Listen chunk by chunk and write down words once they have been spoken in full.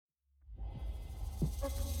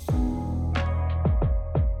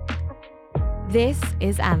This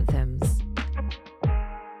is Anthems.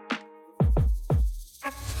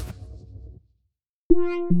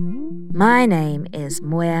 My name is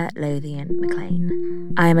Moya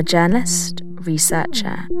Lothian-McLean. I am a journalist,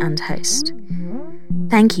 researcher, and host.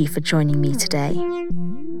 Thank you for joining me today.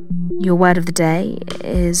 Your word of the day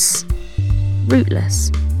is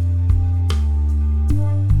rootless.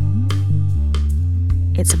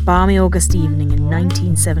 It's a balmy August evening in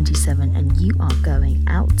 1977 and you are going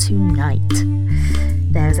out tonight.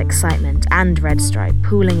 There's excitement and red stripe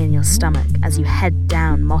pooling in your stomach as you head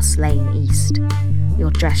down Moss Lane East.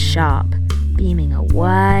 You're dressed sharp, beaming a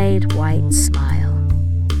wide, white smile.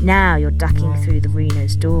 Now you're ducking through the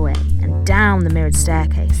Reno's doorway and down the mirrored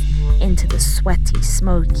staircase into the sweaty,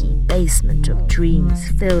 smoky basement of dreams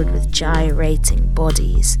filled with gyrating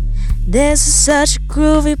bodies. There's such a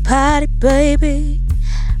groovy party, baby.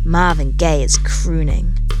 Marvin Gaye is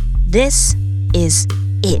crooning. This is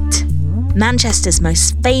it. Manchester's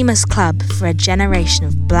most famous club for a generation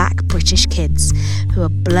of black British kids who are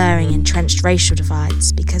blurring entrenched racial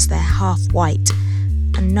divides because they're half white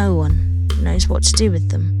and no one knows what to do with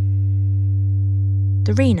them.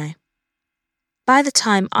 The Reno. By the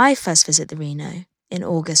time I first visited the Reno in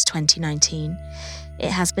August 2019, it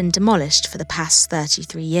has been demolished for the past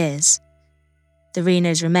 33 years. The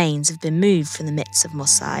Reno's remains have been moved from the midst of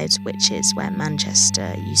Moss Side, which is where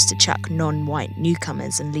Manchester used to chuck non-white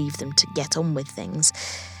newcomers and leave them to get on with things.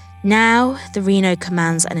 Now, the Reno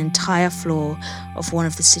commands an entire floor of one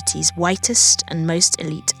of the city's whitest and most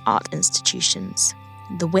elite art institutions,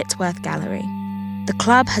 the Whitworth Gallery. The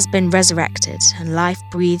club has been resurrected and life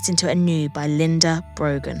breathed into it anew by Linda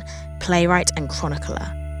Brogan, playwright and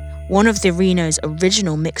chronicler. One of the Reno's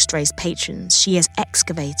original mixed-race patrons, she has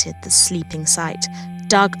excavated the sleeping site,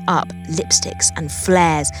 dug up lipsticks and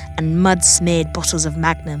flares and mud-smeared bottles of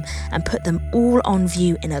Magnum and put them all on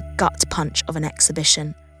view in a gut punch of an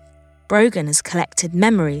exhibition. Brogan has collected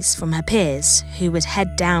memories from her peers who would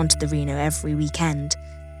head down to the Reno every weekend.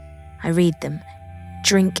 I read them,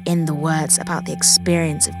 drink in the words about the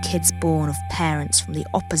experience of kids born of parents from the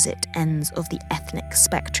opposite ends of the ethnic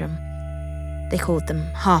spectrum. They called them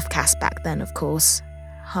half-caste back then, of course.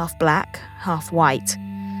 Half black, half white,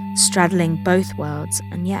 straddling both worlds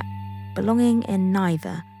and yet belonging in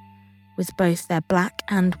neither, with both their black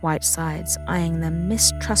and white sides eyeing them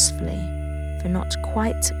mistrustfully for not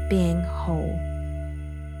quite being whole.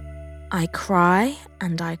 I cry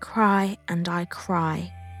and I cry and I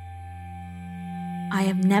cry. I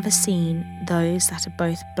have never seen those that are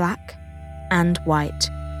both black and white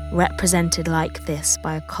represented like this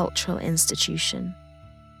by a cultural institution.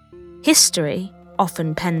 History,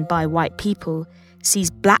 often penned by white people,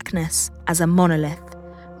 sees blackness as a monolith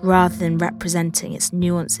rather than representing its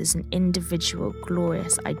nuances and individual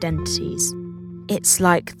glorious identities. It's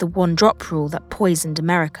like the one-drop rule that poisoned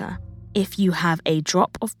America. If you have a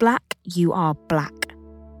drop of black, you are black.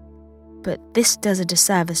 But this does a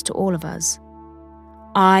disservice to all of us.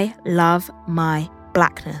 I love my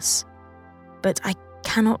blackness, but I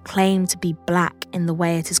cannot claim to be black in the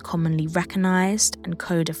way it is commonly recognised and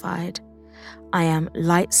codified. I am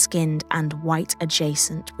light-skinned and white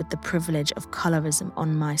adjacent with the privilege of colorism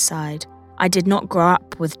on my side. I did not grow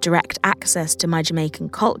up with direct access to my Jamaican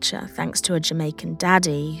culture thanks to a Jamaican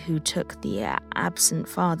daddy who took the absent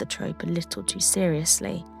father trope a little too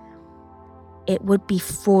seriously. It would be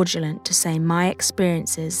fraudulent to say my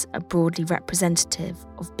experiences are broadly representative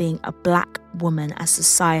of being a black woman as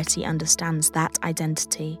society understands that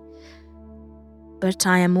identity. But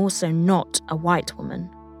I am also not a white woman.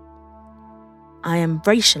 I am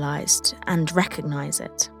racialized and recognize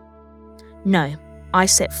it. No, I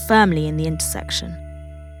sit firmly in the intersection.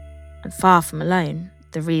 And far from alone.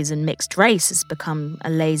 The reason mixed race has become a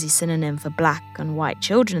lazy synonym for black and white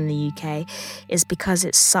children in the UK is because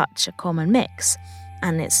it's such a common mix,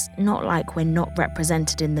 and it's not like we're not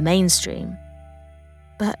represented in the mainstream.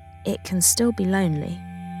 But it can still be lonely.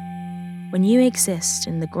 When you exist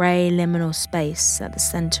in the grey liminal space at the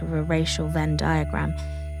centre of a racial Venn diagram,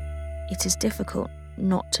 it is difficult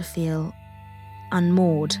not to feel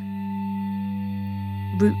unmoored,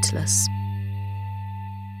 rootless.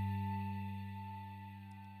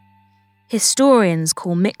 Historians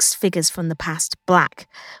call mixed figures from the past black,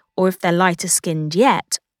 or if they're lighter skinned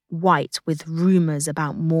yet, white with rumours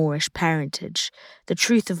about Moorish parentage, the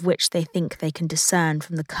truth of which they think they can discern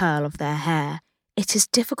from the curl of their hair. It is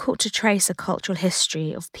difficult to trace a cultural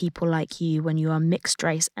history of people like you when you are mixed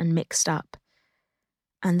race and mixed up.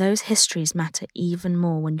 And those histories matter even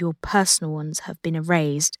more when your personal ones have been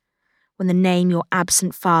erased, when the name your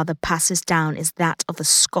absent father passes down is that of a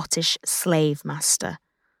Scottish slave master.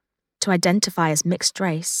 To identify as mixed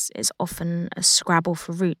race is often a scrabble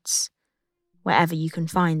for roots, wherever you can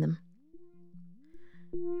find them.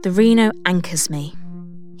 The Reno anchors me.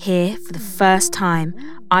 Here, for the first time,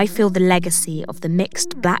 I feel the legacy of the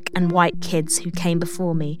mixed black and white kids who came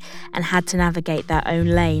before me and had to navigate their own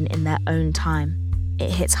lane in their own time. It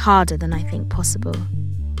hits harder than I think possible.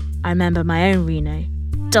 I remember my own Reno,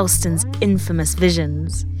 Dalston's infamous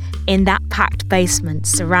visions. In that packed basement,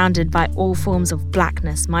 surrounded by all forms of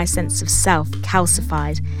blackness, my sense of self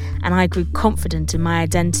calcified, and I grew confident in my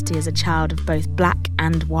identity as a child of both black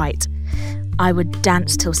and white. I would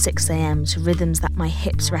dance till 6 a.m. to rhythms that my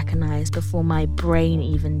hips recognised before my brain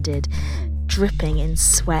even did, dripping in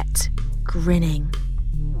sweat, grinning.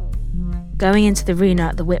 Going into the Reno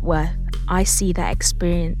at the Whitworth, I see that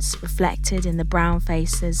experience reflected in the brown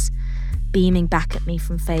faces beaming back at me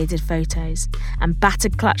from faded photos and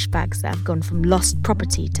battered clutch bags that have gone from lost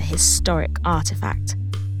property to historic artefact.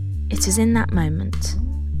 It is in that moment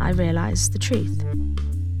I realise the truth.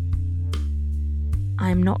 I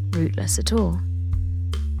am not rootless at all.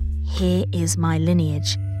 Here is my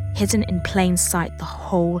lineage, hidden in plain sight the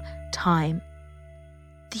whole time.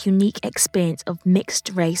 The unique experience of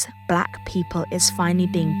mixed-race black people is finally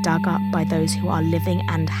being dug up by those who are living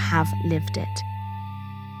and have lived it.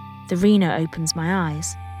 The Reno opens my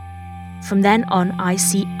eyes. From then on, I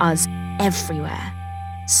see us everywhere,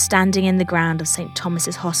 standing in the ground of St.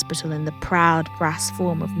 Thomas's Hospital in the proud brass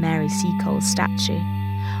form of Mary Seacole's statue,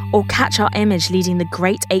 or catch our image leading the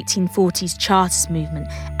great 1840s Chartist movement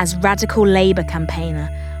as radical Labour campaigner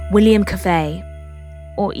William Covey,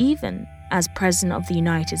 or even as President of the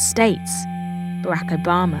United States, Barack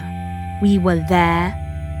Obama. We were there,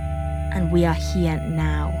 and we are here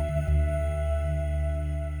now.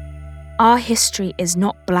 Our history is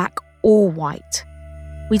not black or white.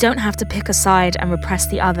 We don't have to pick a side and repress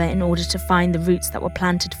the other in order to find the roots that were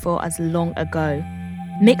planted for us long ago.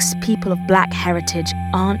 Mixed people of black heritage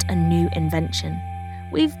aren't a new invention.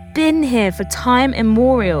 We've been here for time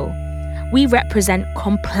immemorial. We represent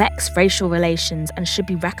complex racial relations and should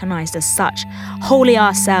be recognised as such, wholly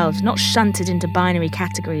ourselves, not shunted into binary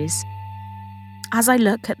categories. As I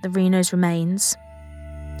look at the Reno's remains,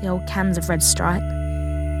 the old cans of Red Stripe,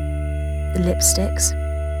 the lipsticks,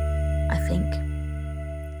 I think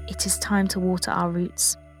it is time to water our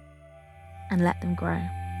roots and let them grow.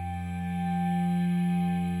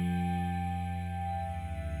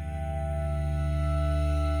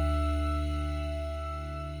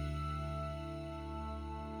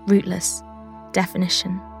 Rootless,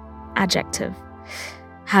 definition, adjective,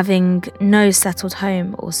 having no settled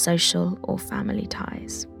home or social or family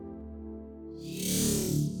ties.